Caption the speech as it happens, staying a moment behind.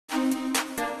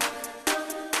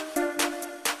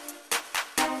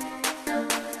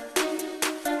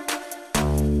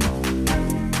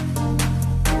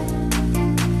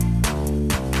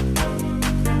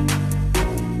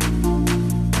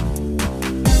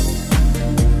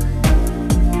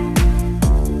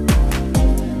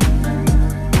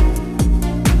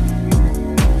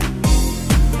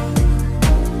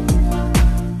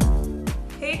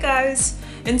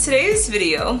In today's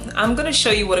video, I'm going to show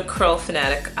you what a curl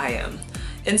fanatic I am.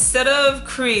 Instead of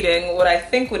creating what I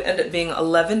think would end up being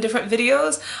 11 different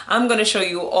videos, I'm going to show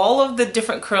you all of the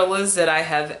different curlers that I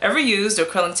have ever used, or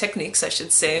curling techniques I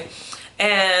should say.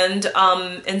 And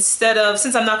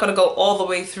since I'm not going to go all the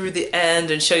way through the end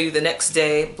and show you the next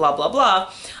day, blah blah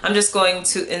blah, I'm just going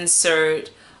to insert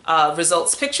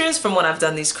results pictures from when I've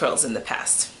done these curls in the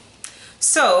past.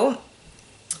 So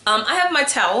I have my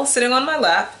towel sitting on my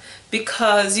lap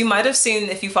because you might have seen,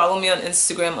 if you follow me on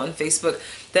Instagram, on Facebook,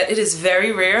 that it is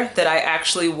very rare that I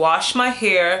actually wash my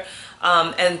hair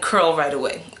and curl right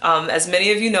away. As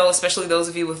many of you know, especially those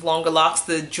of you with longer locks,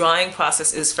 the drying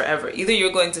process is forever. Either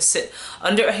you're going to sit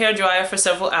under a hair dryer for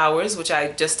several hours, which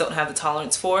I just don't have the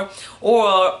tolerance for,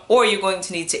 or you're going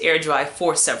to need to air dry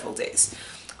for several days.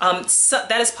 So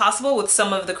that is possible with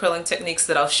some of the curling techniques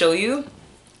that I'll show you.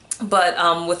 But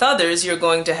with others, you're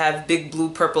going to have big blue,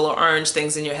 purple, or orange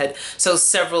things in your head. So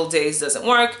several days doesn't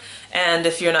work. And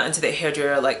if you're not into the hair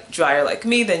dryer like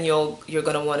me, then you're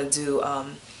going to want to do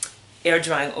air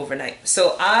drying overnight.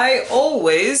 So I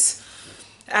always,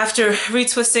 after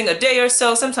retwisting a day or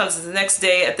so, sometimes it's the next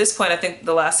day. At this point, I think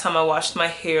the last time I washed my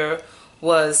hair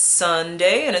was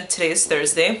Sunday, and today is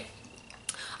Thursday.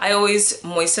 I always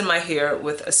moisten my hair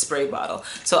with a spray bottle.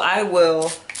 So I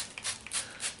will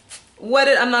wet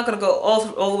it. I'm not going to go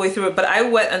all the way through it, but I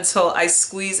wet until I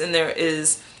squeeze and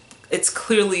it's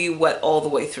clearly wet all the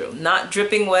way through. Not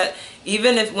dripping wet.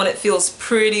 Even when it feels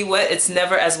pretty wet, it's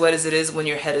never as wet as it is when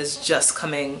your head is just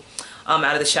coming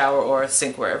out of the shower or a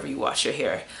sink, wherever you wash your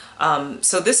hair.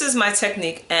 So this is my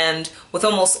technique, and with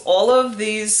almost all of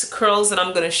these curls that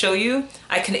I'm going to show you,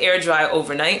 I can air dry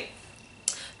overnight.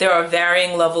 There are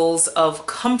varying levels of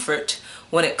comfort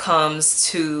when it comes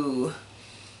to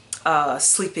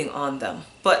sleeping on them,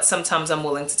 but sometimes I'm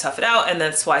willing to tough it out, and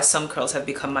that's why some curls have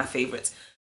become my favorites.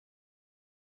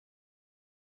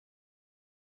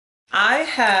 I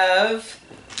have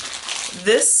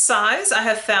this size I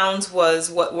have found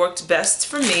was what worked best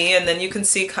for me, and then you can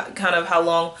see kind of how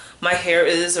long my hair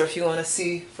is, or if you want to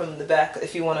see from the back,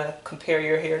 if you want to compare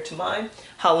your hair to mine,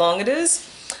 how long it is.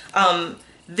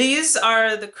 These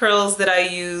are the curls that I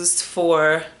used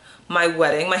for my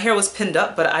wedding. My hair was pinned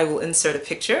up, but I will insert a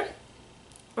picture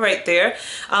right there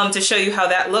to show you how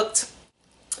that looked.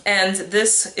 And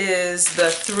this is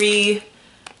the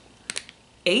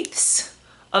 3/8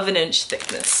 of an inch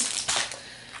thickness.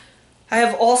 I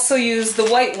have also used the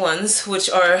white ones, which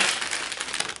are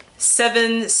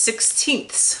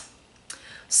 7/16,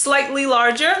 slightly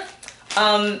larger.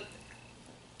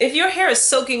 If your hair is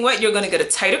soaking wet, you're going to get a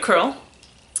tighter curl.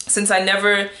 Since I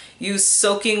never use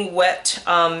soaking wet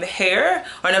hair,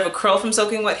 or never curl from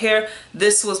soaking wet hair,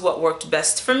 this was what worked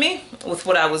best for me with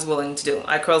what I was willing to do.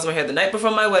 I curled my hair the night before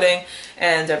my wedding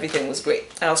and everything was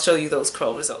great. I'll show you those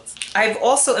curl results. I've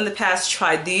also in the past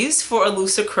tried these for a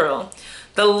looser curl.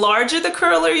 The larger the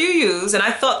curler you use, and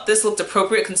I thought this looked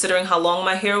appropriate considering how long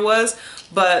my hair was,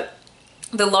 but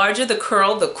the larger the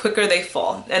curl, the quicker they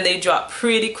fall, and they drop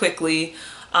pretty quickly.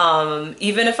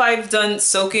 Even if I've done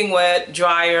soaking wet,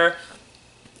 dryer,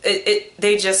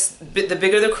 the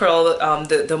bigger the curl,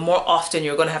 the more often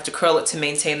you're going to have to curl it to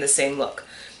maintain the same look.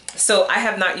 So I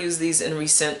have not used these in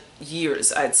recent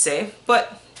years, I'd say,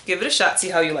 but give it a shot, see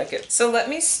how you like it. So let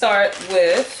me start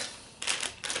with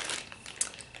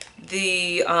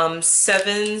the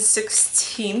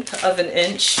 7/16 of an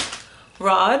inch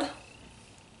rod.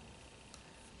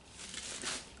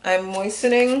 I'm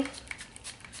moistening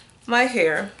my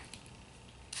hair.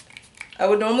 I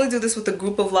would normally do this with a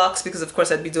group of locks because of course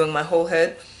I'd be doing my whole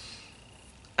head.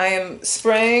 I am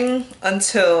spraying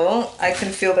until I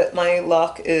can feel that my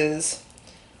lock is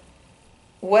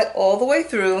wet all the way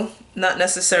through, not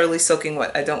necessarily soaking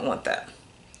wet. I don't want that.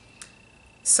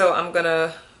 So I'm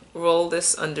gonna roll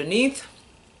this underneath.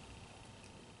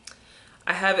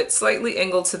 I have it slightly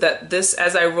angled so that this,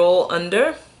 as I roll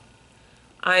under,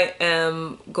 I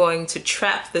am going to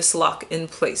trap this lock in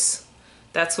place.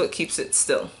 That's what keeps it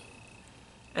still.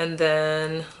 And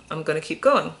then I'm going to keep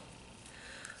going.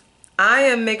 I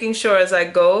am making sure as I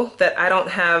go that I don't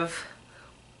have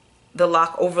the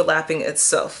lock overlapping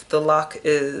itself. The lock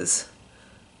is,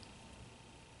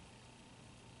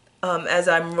 as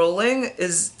I'm rolling,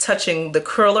 is touching the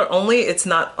curler only. It's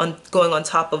not going on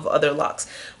top of other locks.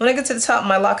 When I get to the top,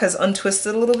 my lock has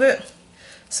untwisted a little bit.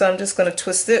 So I'm just going to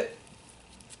twist it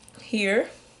here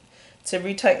to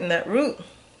retighten that root,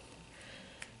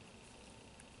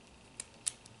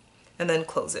 and then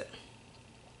close it.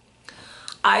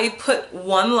 I put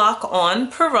one lock on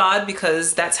per rod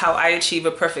because that's how I achieve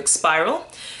a perfect spiral.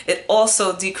 It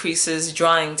also decreases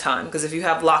drying time because if you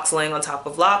have locks laying on top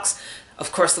of locks,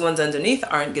 Of course, the ones underneath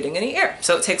aren't getting any air,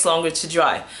 so it takes longer to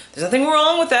dry. There's nothing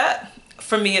wrong with that.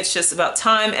 For me, it's just about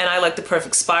time, and I like the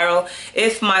perfect spiral.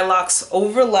 If my locks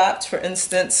overlapped, for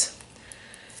instance,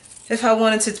 if I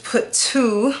wanted to put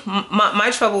two, my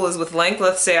trouble is with length.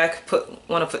 Let's say I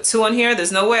want to put two on here.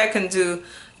 There's no way I can do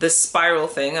the spiral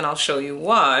thing, and I'll show you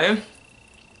why.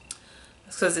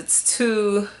 It's because it's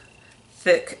too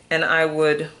thick, and I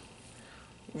would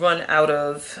run out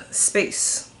of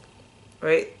space,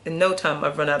 right? In no time,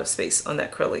 I've run out of space on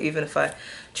that curler. Even if I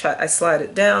slide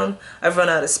it down, I've run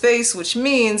out of space, which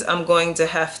means I'm going to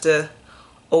have to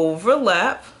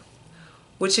overlap,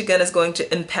 which again is going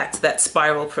to impact that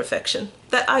spiral perfection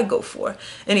that I go for.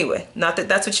 Anyway, not that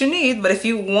that's what you need, but if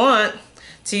you want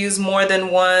to use more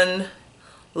than one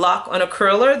lock on a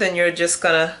curler, then you're just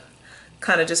gonna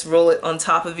kind of just roll it on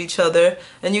top of each other,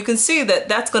 and you can see that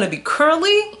that's going to be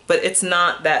curly, but it's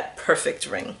not that perfect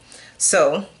ring.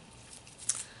 So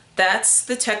that's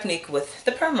the technique with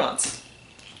the perm rods.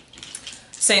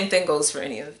 Same thing goes for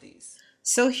any of these.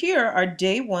 So here are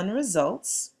day one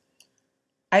results.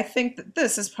 I think that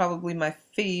this is probably my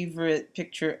favorite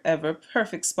picture ever.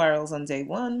 Perfect spirals on day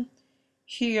one.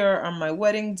 Here are my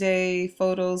wedding day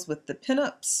photos with the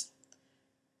pinups.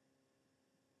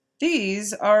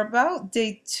 These are about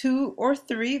day 2 or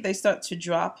 3. They start to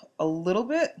drop a little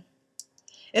bit.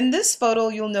 In this photo,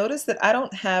 you'll notice that I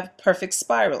don't have perfect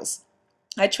spirals.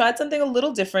 I tried something a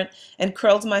little different and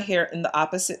curled my hair in the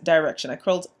opposite direction. I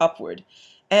curled upward.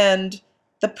 And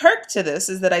the perk to this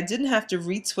is that I didn't have to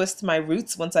retwist my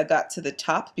roots once I got to the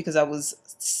top because I was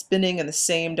spinning in the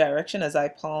same direction as I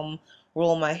palm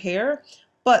roll my hair,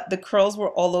 but the curls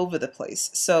were all over the place.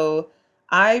 So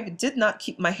I did not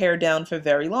keep my hair down for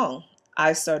very long.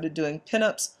 I started doing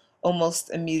pinups almost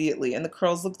immediately, and the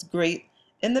curls looked great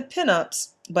in the pinups,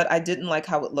 but I didn't like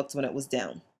how it looked when it was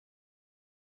down.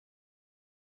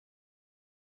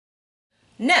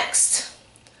 Next,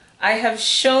 I have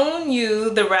shown you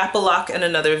the wrap-a-lock in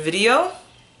another video.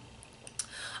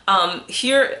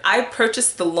 Here I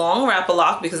purchased the long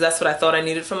wrap-a-lock because that's what I thought I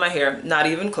needed for my hair, not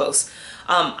even close.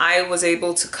 I was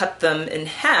able to cut them in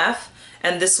half,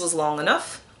 and this was long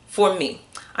enough for me.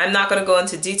 I'm not going to go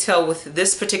into detail with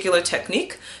this particular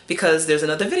technique because there's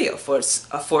another video for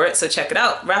it, so check it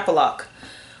out, wrap-a-lock.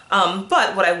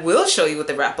 But what I will show you with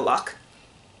the wrap-a-lock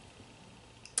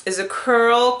is a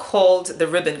curl called the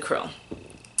ribbon curl.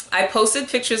 I posted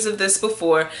pictures of this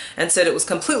before and said it was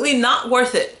completely not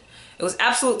worth it. It was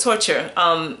absolute torture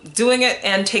doing it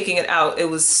and taking it out. It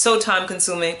was so time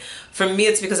consuming. For me,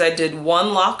 it's because I did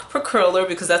one lock per curler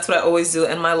because that's what I always do,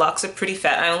 and my locks are pretty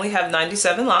fat. I only have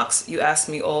 97 locks. You ask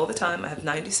me all the time. I have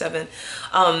 97.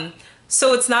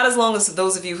 So it's not as long as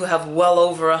those of you who have well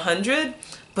over 100,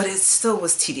 but it still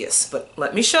was tedious. But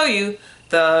let me show you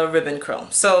the ribbon curl.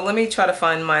 So let me try to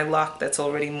find my lock that's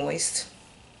already moist.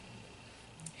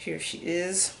 Here she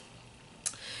is.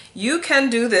 You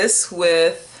can do this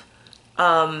with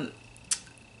a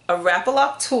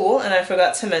wrap-a-lock tool, and I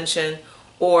forgot to mention,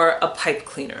 or a pipe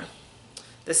cleaner.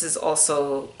 This is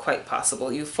also quite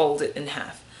possible. You fold it in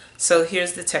half. So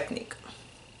here's the technique.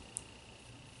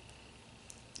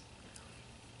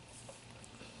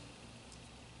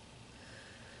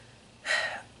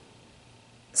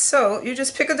 So you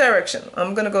just pick a direction.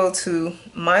 I'm going to go to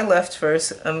my left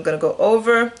first. I'm going to go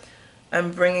over.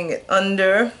 I'm bringing it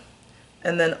under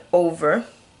and then over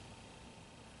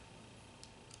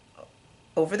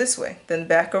this way, then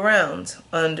back around,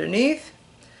 underneath,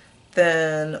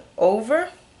 then over,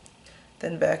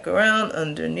 then back around,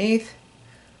 underneath,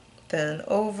 then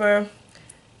over,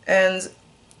 and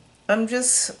I'm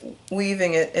just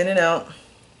weaving it in and out.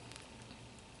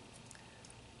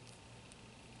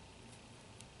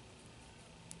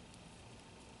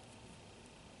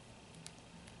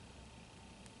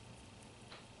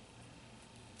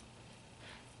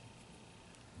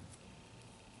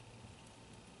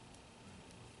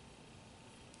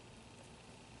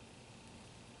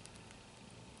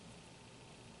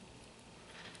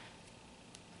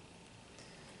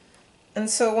 And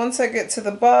so once I get to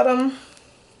the bottom,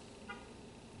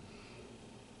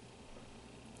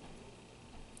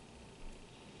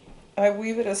 I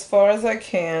weave it as far as I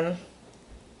can,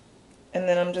 and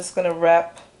then I'm just going to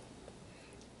wrap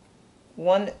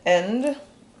one end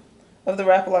of the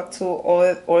wrap-a-lock tool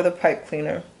or the pipe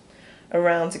cleaner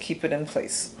around to keep it in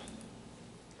place.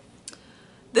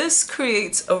 This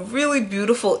creates a really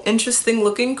beautiful, interesting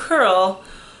looking curl.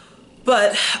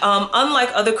 But unlike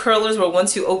other curlers where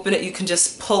once you open it you can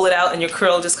just pull it out and your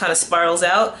curl just kind of spirals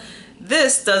out,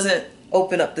 this doesn't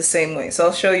open up the same way. So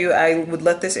I'll show you. I would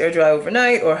let this air dry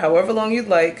overnight or however long you'd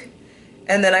like,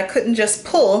 and then I couldn't just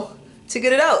pull to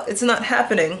get it out. It's not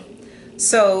happening.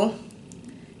 So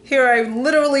here I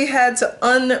literally had to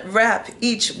unwrap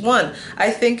each one.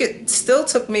 I think it still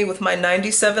took me, with my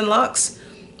 97 locks,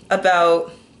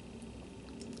 about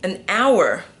an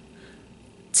hour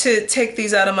to take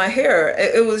these out of my hair.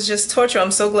 It was just torture.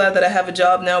 I'm so glad that I have a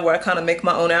job now where I kind of make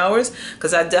my own hours,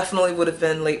 because I definitely would have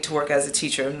been late to work as a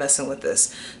teacher messing with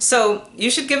this. So you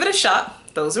should give it a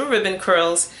shot. Those are ribbon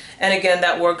curls, and again,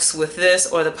 that works with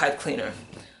this or the pipe cleaner.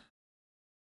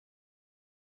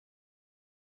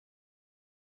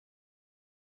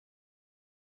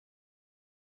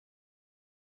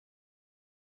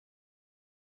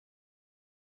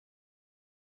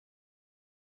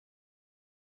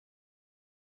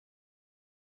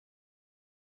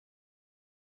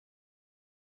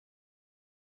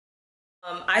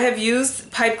 I have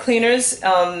used pipe cleaners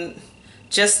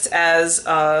just as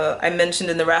I mentioned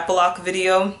in the wrap-a-lock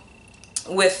video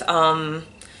with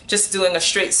just doing a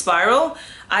straight spiral.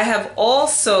 I have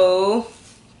also,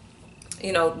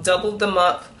 you know, doubled them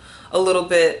up a little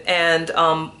bit, and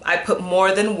I put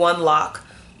more than one lock,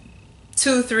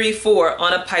 2, 3, 4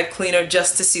 on a pipe cleaner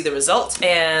just to see the result.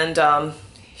 And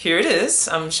here it is.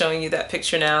 I'm showing you that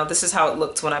picture now. This is how it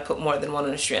looked when I put more than one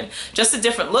on a strand. Just a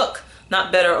different look.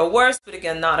 Not better or worse, but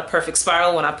again, not a perfect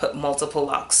spiral when I put multiple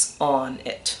locks on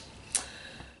it.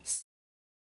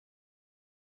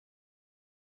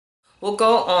 We'll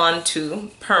go on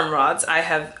to perm rods. I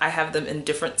have them in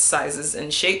different sizes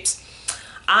and shapes.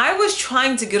 I was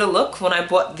trying to get a look when I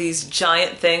bought these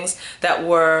giant things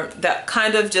that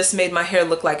kind of just made my hair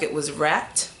look like it was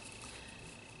wrapped.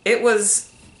 It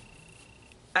was,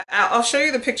 I'll show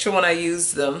you the picture when I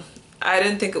used them. I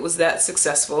didn't think it was that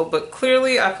successful, but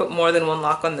clearly I put more than one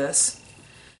lock on this.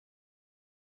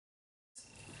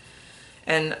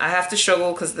 And I have to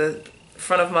struggle because the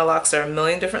front of my locks are a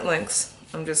million different lengths.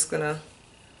 I'm just gonna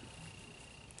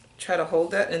try to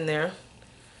hold that in there.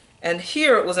 And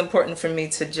here it was important for me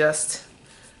to just,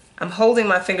 I'm holding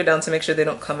my finger down to make sure they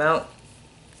don't come out,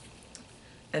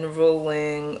 and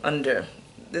rolling under.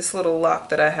 This little lock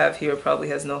that I have here probably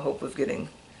has no hope of getting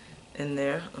in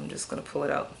there. I'm just gonna pull it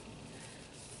out.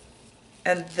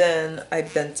 And then I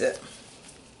bent it.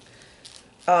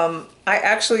 I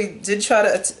actually did try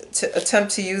to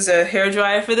attempt to use a hair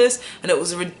dryer for this, and it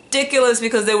was ridiculous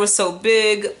because they were so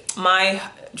big. My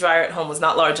dryer at home was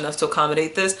not large enough to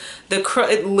accommodate this.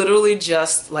 It literally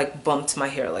just like bumped my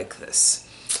hair like this.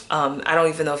 I don't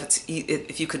even know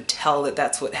if you could tell that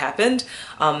that's what happened.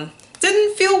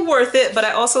 Didn't feel worth it, but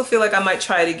I also feel like I might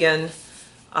try it again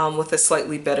with a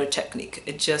slightly better technique.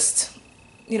 It just,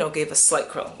 you know, gave a slight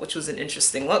curl, which was an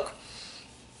interesting look.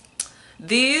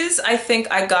 These I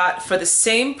think I got for the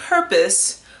same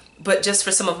purpose, but just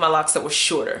for some of my locks that were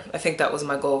shorter. I think that was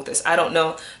my goal with this. I don't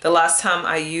know. The last time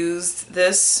I used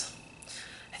this,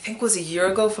 I think was a year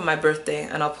ago for my birthday,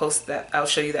 and I'll post that. I'll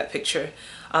show you that picture.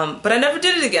 But I never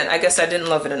did it again. I guess I didn't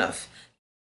love it enough.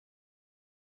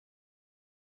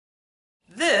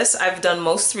 This I've done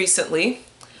most recently,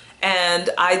 and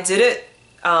I did it.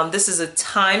 This is a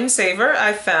time saver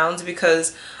I found,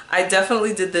 because I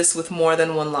definitely did this with more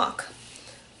than one lock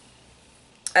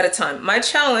at a time. My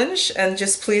challenge, and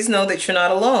just please know that you're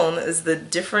not alone, is the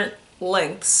different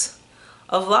lengths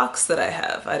of locks that I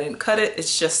have. I didn't cut it,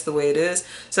 it's just the way it is.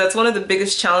 So that's one of the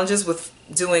biggest challenges with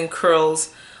doing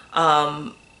curls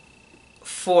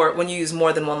for when you use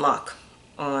more than one lock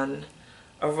on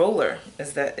a roller,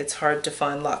 is that it's hard to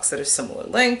find locks that are similar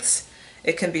lengths.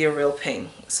 It can be a real pain.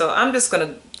 So I'm just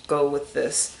gonna go with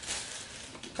this.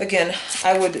 Again,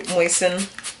 I would moisten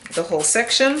the whole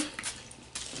section.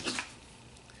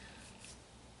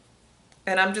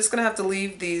 And I'm just gonna have to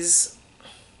leave these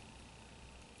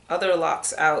other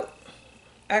locks out.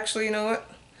 Actually, you know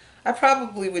what? I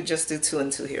probably would just do 2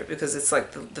 and 2 here, because it's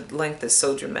like the length is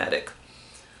so dramatic.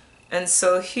 And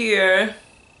so here,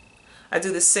 I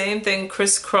do the same thing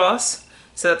crisscross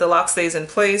so that the lock stays in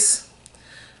place.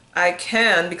 I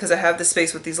can, because I have the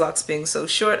space with these locks being so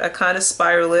short, I kind of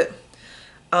spiral it.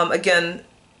 Again,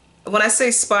 when I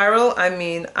say spiral, I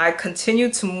mean I continue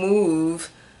to move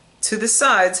to the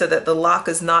side so that the lock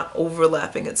is not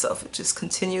overlapping itself. It just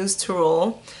continues to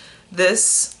roll.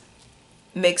 This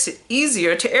makes it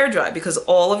easier to air dry because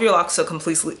all of your locks are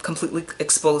completely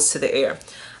exposed to the air.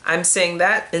 I'm saying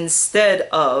that instead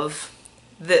of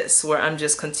this, where I'm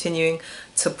just continuing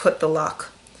to put the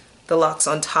locks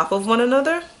on top of one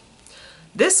another.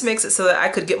 This makes it so that I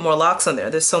could get more locks on there.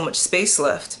 There's so much space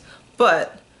left,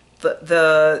 but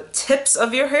the tips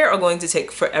of your hair are going to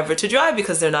take forever to dry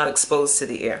because they're not exposed to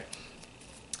the air.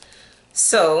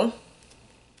 So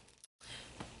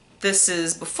this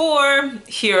is before.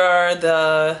 Here are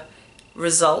the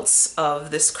results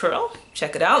of this curl.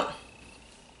 Check it out.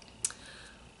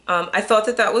 I thought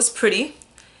that that was pretty.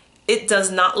 It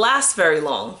does not last very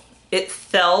long. It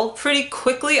fell pretty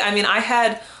quickly. I mean, I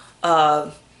had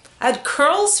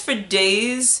curls for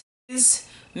days,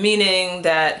 meaning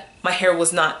that my hair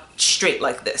was not straight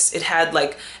like this. It had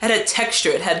texture,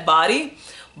 it had body,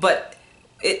 but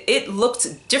it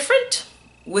looked different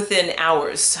within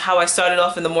hours. How I started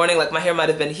off in the morning, like my hair might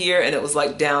have been here and it was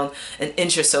like down an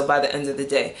inch or so by the end of the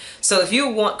day. So if you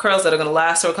want curls that are going to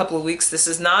last for a couple of weeks, this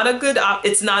is not a good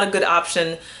it's not a good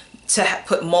option to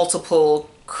put multiple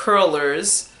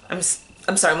curlers. I'm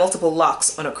sorry, multiple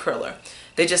locks on a curler.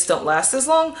 They just don't last as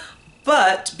long.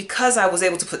 But because I was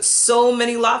able to put so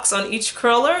many locks on each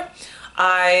curler,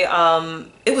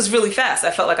 it was really fast.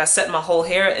 I felt like I set my whole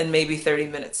hair in maybe 30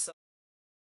 minutes.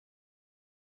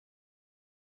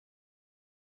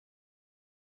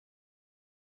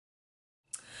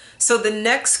 So the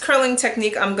next curling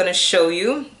technique I'm going to show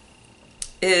you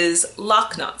is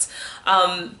Loc Knots.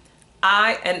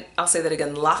 I'll say that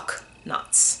again, Loc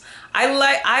Knots.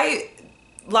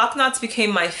 Loc Knots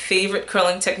became my favorite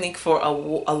curling technique for a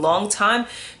long time,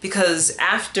 because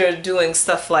after doing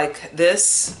stuff like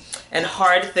this and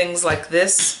hard things like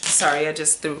this, sorry, I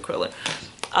just threw a curler.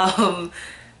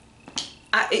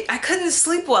 I couldn't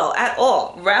sleep well at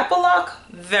all. Wrap-a-lock,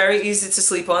 very easy to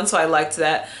sleep on, so I liked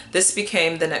that. This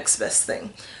became the next best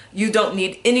thing. You don't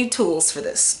need any tools for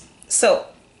this. So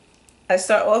I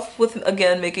start off with,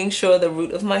 again, making sure the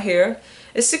root of my hair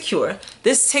is secure.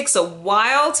 This takes a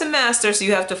while to master, so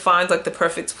you have to find like the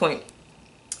perfect point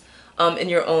in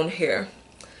your own hair.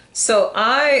 So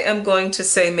I am going to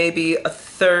say maybe a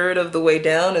third of the way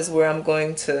down is where I'm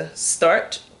going to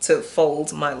start to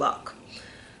fold my lock,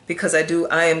 because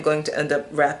I am going to end up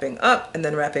wrapping up and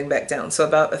then wrapping back down. So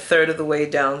about a third of the way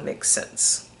down makes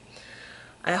sense.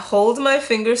 I hold my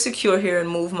finger secure here and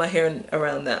move my hair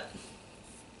around that.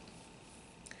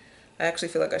 I actually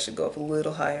feel like I should go up a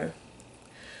little higher.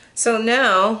 So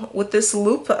now with this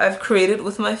loop I've created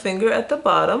with my finger at the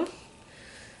bottom,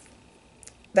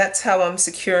 that's how I'm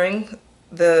securing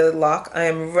the lock. I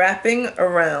am wrapping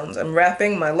around. I'm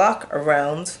wrapping my lock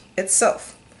around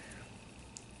itself.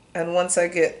 And once I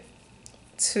get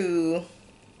to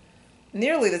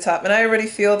nearly the top, and I already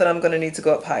feel that I'm going to need to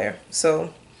go up higher.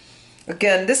 So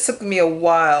again, this took me a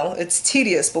while. It's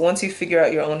tedious, but once you figure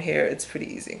out your own hair, it's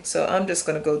pretty easy. So I'm just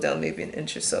going to go down maybe an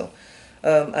inch or so.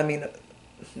 I mean,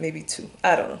 maybe 2.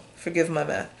 I don't know. Forgive my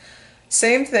math.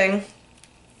 Same thing.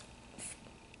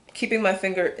 Keeping my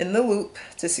finger in the loop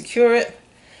to secure it,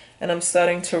 and I'm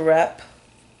starting to wrap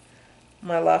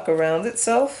my lock around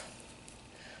itself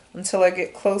until I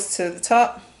get close to the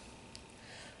top.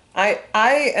 I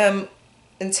am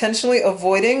intentionally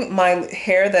avoiding my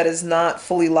hair that is not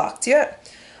fully locked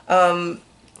yet,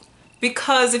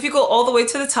 because if you go all the way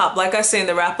to the top, like I say in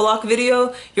the wrap-a-lock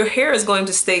video, your hair is going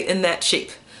to stay in that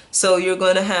shape. So you're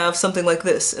going to have something like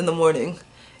this in the morning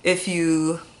if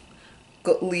you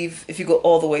go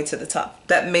all the way to the top.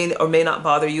 That may or may not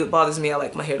bother you. It bothers me. I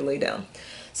like my hair to lay down.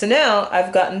 So now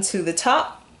I've gotten to the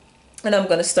top, and I'm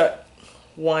going to start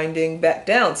winding back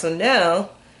down. So now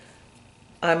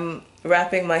I'm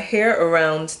wrapping my hair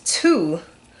around 2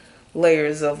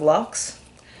 layers of locks,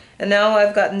 and now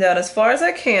I've gotten down as far as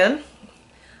I can.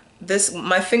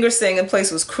 My finger staying in place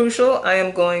was crucial. I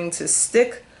am going to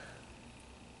stick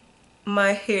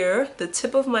my hair, the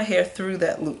tip of my hair, through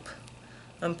that loop.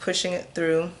 I'm pushing it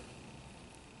through.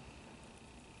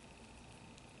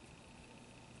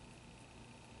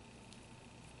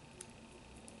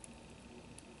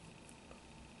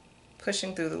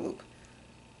 Pushing through the loop.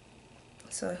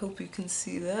 So I hope you can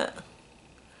see that.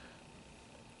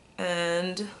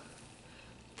 And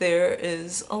there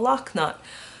is a lock knot.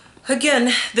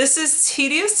 Again, this is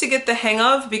tedious to get the hang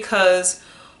of, because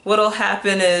what'll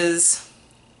happen is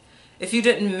if you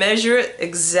didn't measure it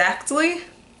exactly,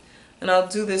 and I'll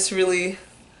do this really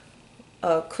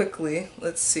quickly.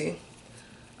 Let's see.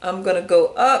 I'm gonna go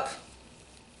up,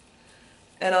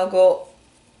 and I'll go,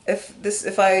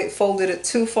 if I folded it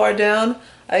too far down,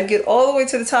 I'd get all the way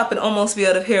to the top and almost be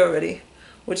out of hair already,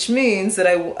 which means that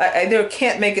I either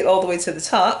can't make it all the way to the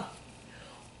top,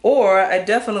 or I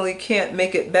definitely can't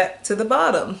make it back to the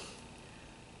bottom,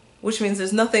 which means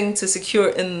there's nothing to secure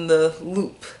in the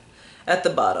loop at the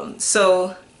bottom.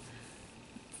 So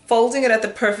folding it at the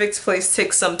perfect place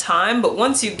takes some time, but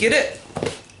once you get it,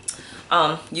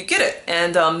 and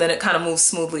then it kind of moves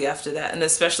smoothly after that. And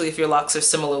especially if your locks are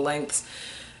similar lengths,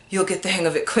 you'll get the hang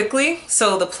of it quickly.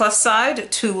 So the plus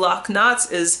side to Loc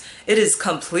Knots is it is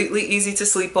completely easy to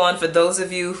sleep on. For those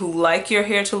of you who like your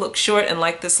hair to look short and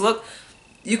like this look,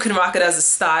 You can rock it as a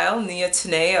style. Nia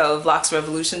Tanea of Locks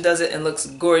Revolution does it and looks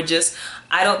gorgeous.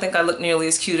 I don't think I look nearly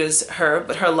as cute as her,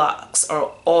 but her locks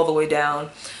are all the way down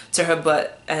to her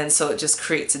butt, and so it just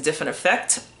creates a different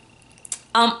effect.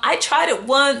 I tried it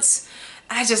once.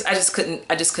 I just couldn't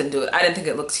do it. I didn't think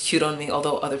it looked cute on me,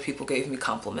 although other people gave me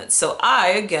compliments. So I,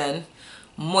 again,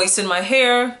 moisten my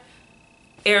hair,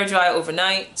 air dry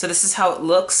overnight. So this is how it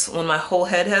looks when my whole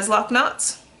head has Loc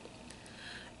Knots.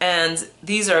 And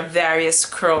these are various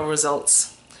curl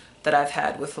results that I've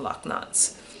had with Loc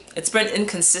Knots. It's been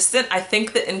inconsistent. I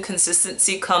think the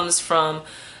inconsistency comes from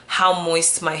how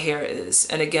moist my hair is.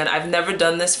 And again, I've never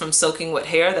done this from soaking wet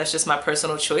hair. That's just my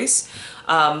personal choice.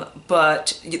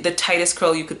 But the tightest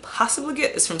curl you could possibly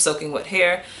get is from soaking wet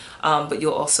hair. But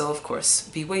you'll also, of course,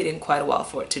 be waiting quite a while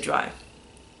for it to dry.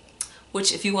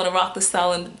 Which, if you want to rock the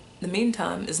style in the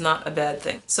meantime, is not a bad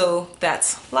thing. So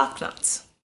that's Loc Knots.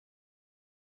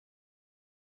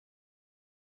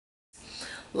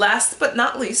 Last but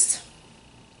not least,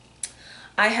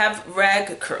 I have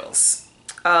rag curls.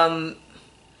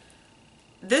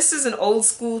 This is an old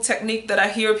school technique that I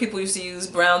hear people used to use: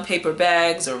 brown paper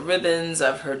bags or ribbons.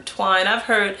 I've heard twine. I've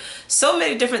heard so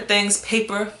many different things.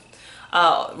 Paper,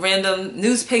 random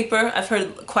newspaper. I've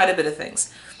heard quite a bit of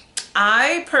things.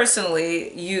 I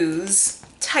personally use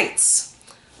tights.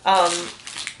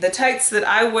 The tights that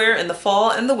I wear in the fall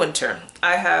and the winter.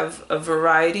 I have a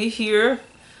variety here.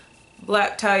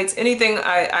 Black tights, anything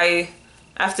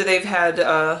after they've had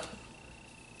a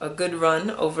good run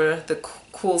over the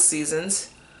cool seasons,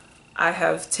 I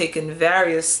have taken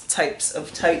various types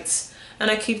of tights and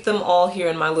I keep them all here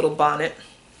in my little bonnet,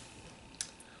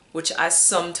 which I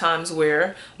sometimes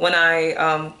wear when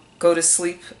I go to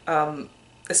sleep,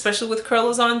 especially with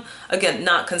curlers on. Again,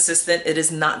 not consistent. It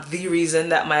is not the reason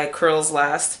that my curls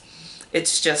last.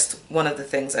 It's just one of the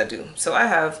things I do. So I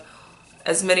have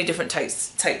as many different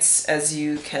tights as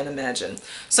you can imagine.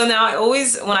 So now I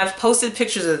always, when I've posted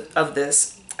pictures of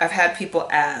this, I've had people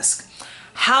ask,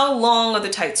 how long are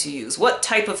the tights you use? What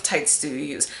type of tights do you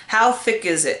use? How thick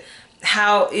is it?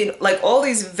 How, like all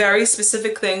these very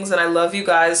specific things, and I love you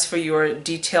guys for your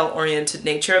detail-oriented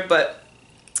nature, but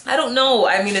I don't know.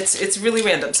 I mean, it's really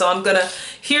random. So I'm gonna,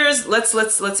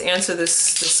 let's answer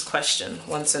this question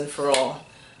once and for all.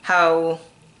 How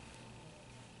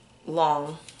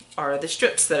long are the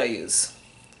strips that I use?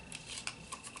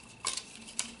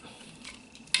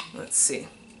 Let's see.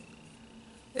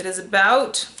 It is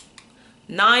about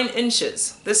 9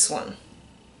 inches, this one.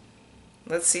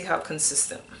 Let's see how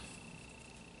consistent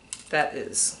that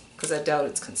is, because I doubt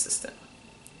it's consistent.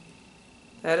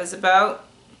 That is about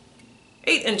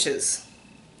 8 inches.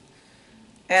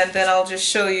 And then I'll just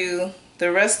show you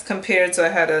the rest compared. So I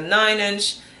had a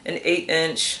 9-inch, an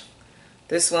 8-inch.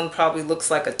 This one probably looks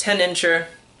like a 10-incher.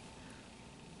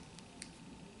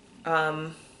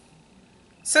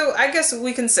 So I guess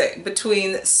we can say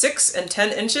between 6 and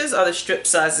 10 inches are the strip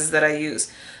sizes that I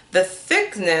use. The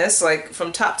thickness, like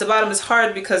from top to bottom, is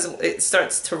hard because it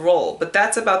starts to roll, but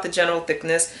that's about the general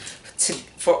thickness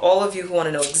for all of you who want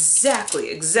to know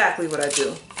exactly what I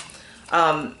do.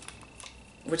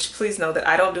 Which, please know that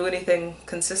I don't do anything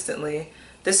consistently.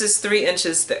 This is 3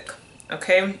 inches thick,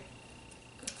 okay?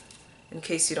 In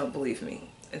case you don't believe me,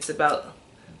 it's about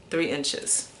 3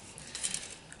 inches.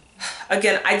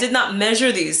 Again, I did not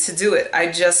measure these to do it.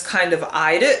 I just kind of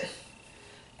eyed it.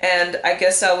 And I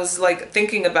guess I was like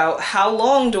thinking about how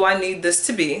long do I need this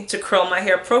to be to curl my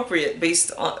hair appropriately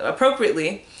based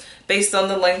on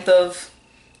the length of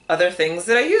other things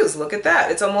that I use. Look at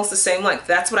that. It's almost the same length.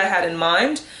 That's what I had in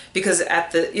mind, because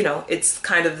at the, it's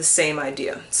kind of the same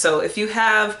idea. So if you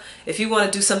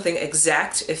want to do something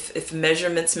exact, if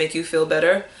measurements make you feel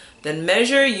better, then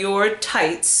measure your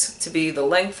tights to be the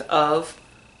length of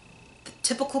the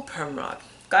typical perm rod.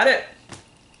 Got it?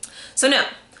 So now,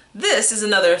 this is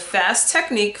another fast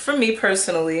technique for me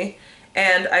personally,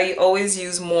 and I always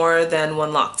use more than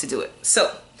one lock to do it.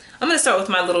 So I'm going to start with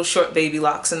my little short baby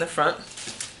locks in the front.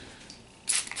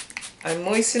 I'm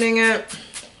moistening it.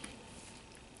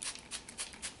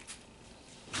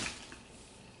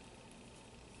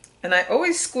 And I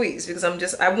always squeeze because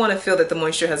I want to feel that the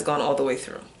moisture has gone all the way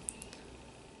through.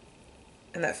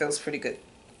 And that feels pretty good.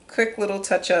 Quick little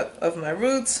touch up of my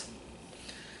roots.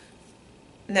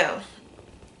 Now,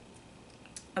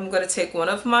 I'm going to take one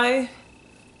of my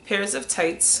pairs of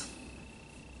tights,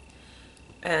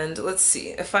 and let's see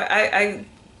if I'm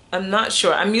not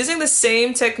sure. I'm using the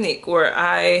same technique where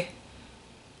I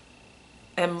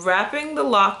am wrapping the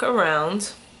lock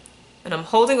around and I'm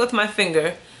holding with my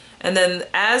finger, and then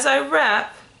as I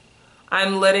wrap,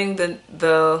 I'm letting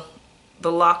the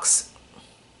locks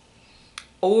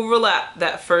overlap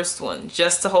that first one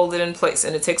just to hold it in place.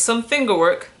 And it takes some finger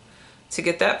work to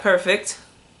get that perfect.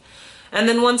 And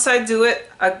then once I do it,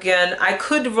 again, I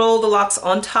could roll the locks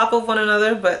on top of one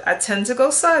another, but I tend to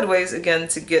go sideways again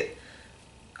to get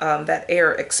that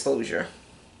air exposure.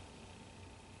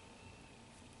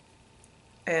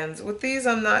 And with these,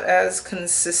 I'm not as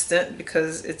consistent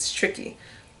because it's tricky.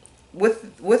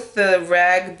 With the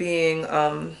rag being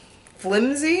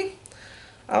flimsy,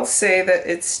 I'll say that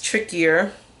it's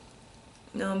trickier.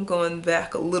 Now I'm going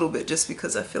back a little bit just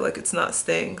because I feel like it's not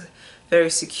staying very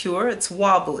secure. It's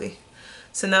wobbly.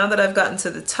 So now that I've gotten to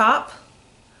the top,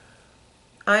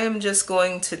 I am just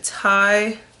going to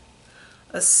tie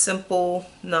a simple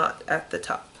knot at the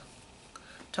top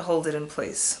to hold it in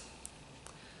place.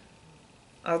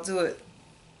 I'll do it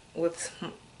with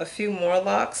a few more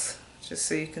locks just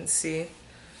so you can see.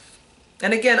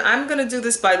 And again, I'm going to do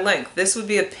this by length. This would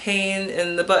be a pain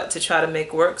in the butt to try to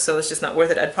make work, so it's just not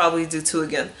worth it. I'd probably do 2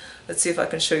 again. Let's see if I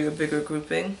can show you a bigger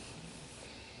grouping.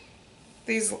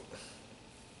 These,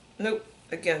 nope,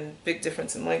 again, big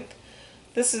difference in length.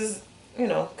 This is, you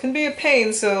know, can be a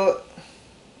pain, so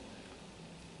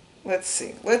let's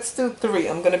see. Let's do 3.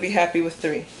 I'm going to be happy with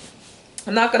 3.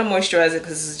 I'm not going to moisturize it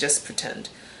because this is just pretend.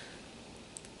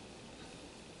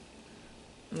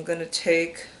 I'm going to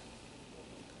take,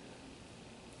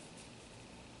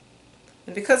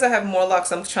 and because I have more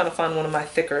locks, I'm trying to find one of my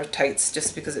thicker tights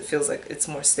just because it feels like it's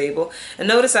more stable. And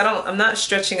notice I'm not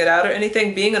stretching it out or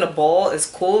anything. Being in a ball is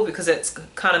cool because it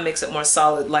kind of makes it more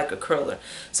solid like a curler.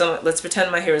 So let's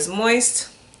pretend my hair is moist.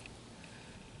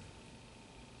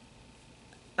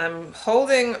 I'm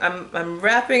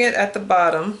wrapping it at the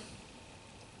bottom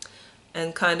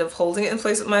and kind of holding it in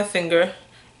place with my finger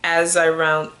as I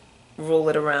roll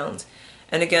it around.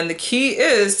 And again, the key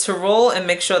is to roll and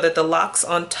make sure that the locks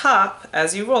on top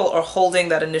as you roll are holding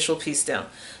that initial piece down.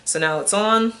 So now it's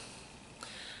on.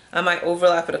 I might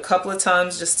overlap it a couple of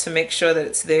times just to make sure that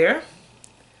it's there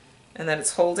and that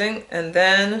it's holding. And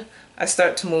then I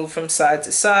start to move from side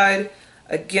to side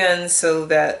again so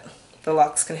that the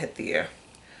locks can hit the air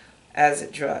as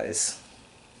it dries.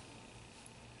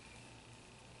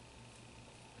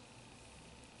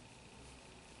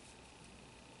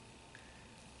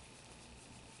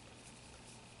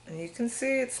 And you can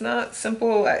see it's not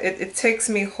simple. It takes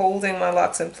me holding my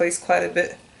locks in place quite a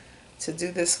bit to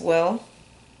do this well.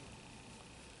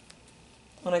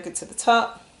 When I get to the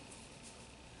top,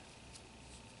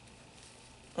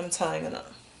 I'm tying it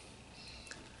up.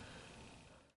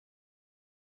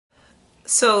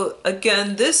 So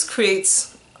again, this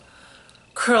creates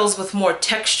curls with more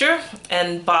texture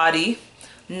and body,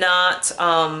 not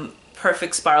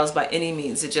perfect spirals by any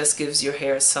means. It just gives your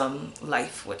hair some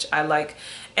life, which I like,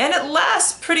 and it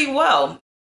lasts pretty well.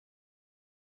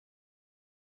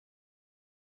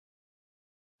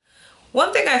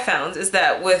 One thing I found is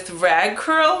that with rag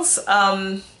curls,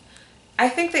 I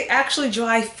think they actually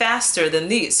dry faster than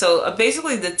these. So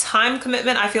basically the time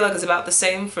commitment I feel like is about the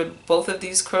same for both of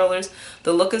these curlers.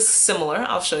 The look is similar.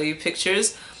 I'll show you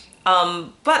pictures.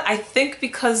 But I think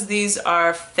because these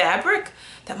are fabric,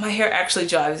 that my hair actually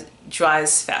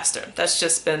dries faster. That's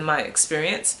just been my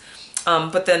experience.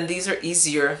 But then these are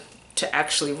easier to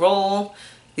actually roll.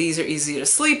 These are easier to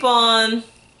sleep on.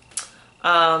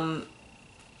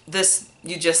 This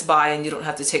you just buy and you don't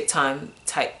have to take time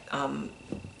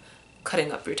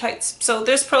cutting up your tights. So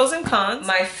there's pros and cons.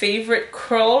 My favorite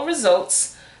curl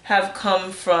results have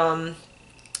come from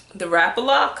the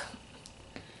Wrap-A-Lock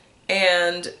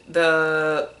and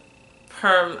the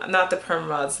not the Perm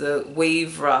Rods, the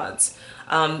Wave Rods.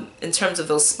 In terms of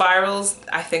those spirals,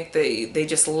 I think they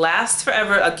just last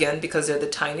forever, again, because they're the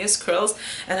tiniest curls,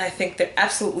 and I think they're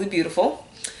absolutely beautiful.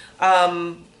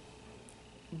 But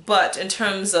in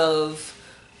terms of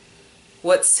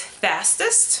what's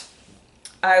fastest,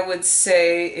 I would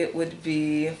say it would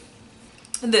be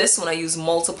this when I use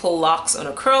multiple locks on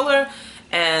a curler,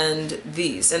 and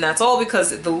these. And that's all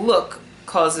because the look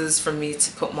causes for me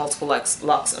to put multiple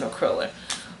locks on a curler.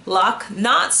 Loc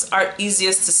Knots are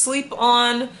easiest to sleep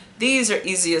on. These are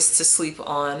easiest to sleep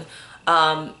on.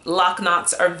 Loc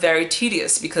Knots are very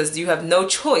tedious because you have no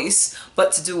choice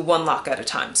but to do one lock at a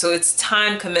time. So it's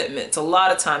time commitment. It's a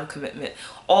lot of time commitment.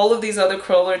 All of these other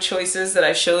curler choices that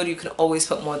I showed, you can always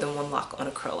put more than one lock on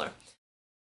a curler.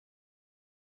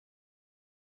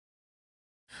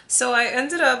 So I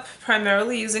ended up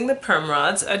primarily using the Perm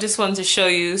Rods. I just wanted to show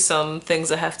you some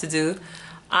things I have to do.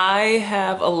 I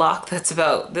have a lock that's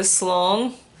about this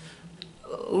long,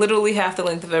 literally half the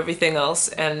length of everything else,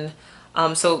 and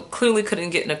so clearly couldn't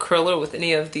get in a curler with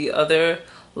any of the other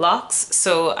locks,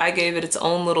 so I gave it its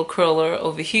own little curler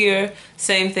over here.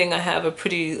 Same thing, I have a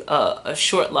pretty a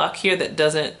short lock here that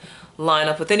doesn't line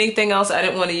up with anything else. I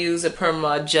didn't want to use a perm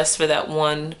rod just for that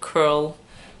one curl,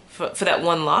 for that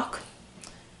one lock.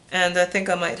 And I think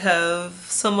I might have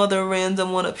some other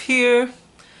random one up here.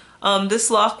 This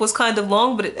lock was kind of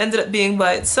long, but it ended up being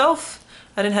by itself.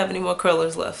 I didn't have any more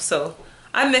curlers left, so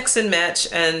I mix and match,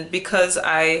 and because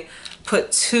I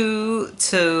put 2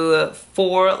 to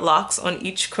 4 locks on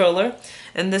each curler,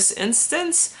 in this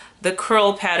instance, the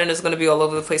curl pattern is going to be all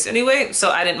over the place anyway, so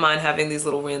I didn't mind having these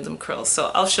little random curls.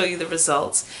 So I'll show you the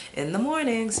results in the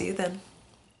morning. See you then.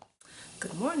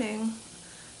 Good morning.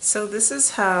 So this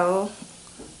is how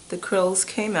the curls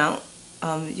came out.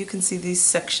 You can see these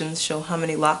sections show how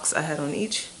many locks I had on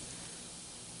each.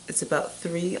 It's about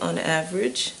 3 on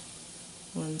average.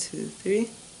 1, 2, 3.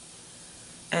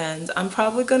 And I'm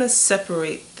probably gonna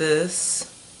separate this.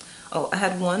 Oh, I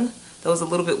had one that was a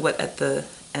little bit wet at the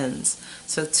ends.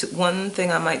 So one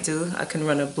thing I might do, I can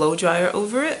run a blow dryer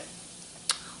over it,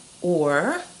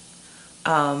 or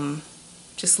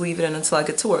just leave it in until I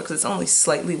get to work, because it's only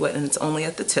slightly wet and it's only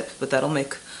at the tip, but that'll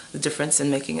make the difference in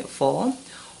making it fall.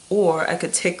 Or I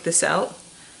could take this out,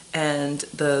 and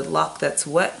the lock that's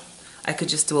wet, I could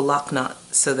just do a lock knot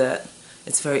so that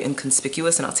it's very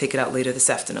inconspicuous, and I'll take it out later this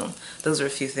afternoon. Those are a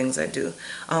few things I do.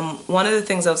 One of the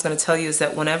things I was going to tell you is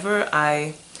that whenever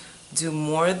I do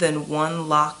more than one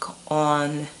lock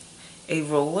on a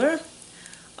roller,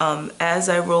 as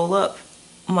I roll up,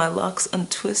 my locks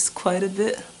untwist quite a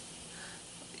bit.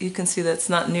 You can see that's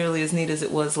not nearly as neat as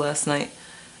it was last night.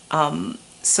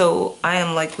 So I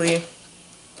am likely,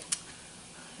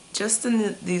 just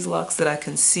in these locks that I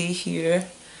can see here,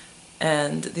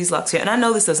 and these locks here, and I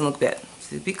know this doesn't look bad,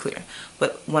 to be clear,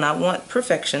 but when I want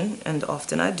perfection, and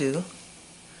often I do,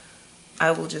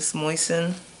 I will just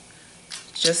moisten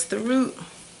just the root.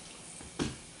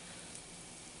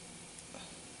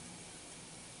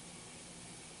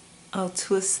 I'll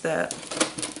twist that.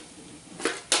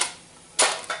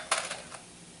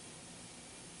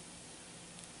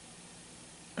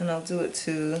 And I'll do it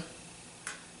to,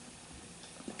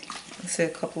 let's say, a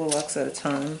couple of locks at a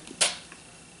time.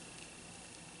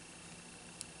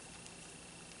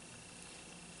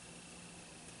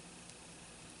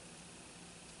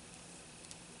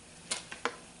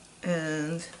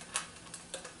 And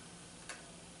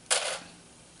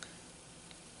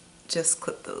just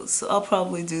clip those. So I'll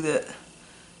probably do that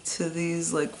to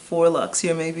these like 4 locks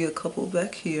here, maybe a couple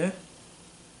back here,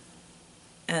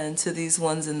 and to these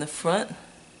ones in the front,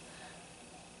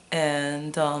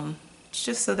 and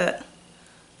just so that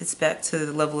it's back to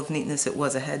the level of neatness it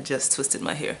was. I had just twisted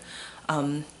my hair.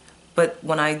 But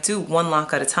when I do one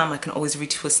lock at a time, I can always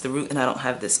retwist the root, and I don't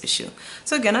have this issue.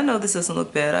 So again, I know this doesn't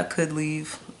look bad. I could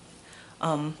leave,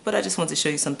 but I just want to show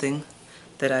you something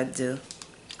that I do.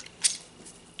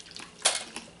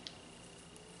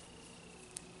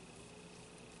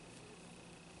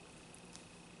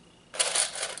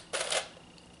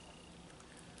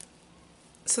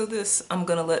 So this, I'm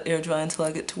gonna let air dry until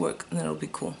I get to work, and then it'll be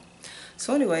cool.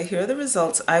 So anyway, here are the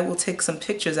results. I will take some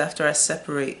pictures after I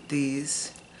separate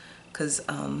these, because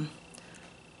I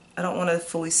don't want to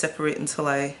fully separate until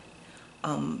I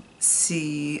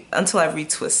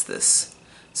retwist this.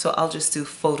 So I'll just do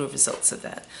photo results of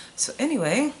that. So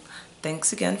anyway,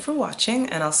 thanks again for watching,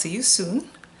 and I'll see you soon.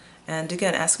 And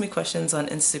again, ask me questions on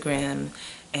Instagram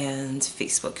and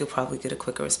Facebook. You'll probably get a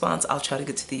quicker response. I'll try to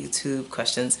get to the YouTube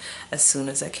questions as soon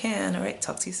as I can. All right,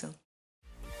 talk to you soon.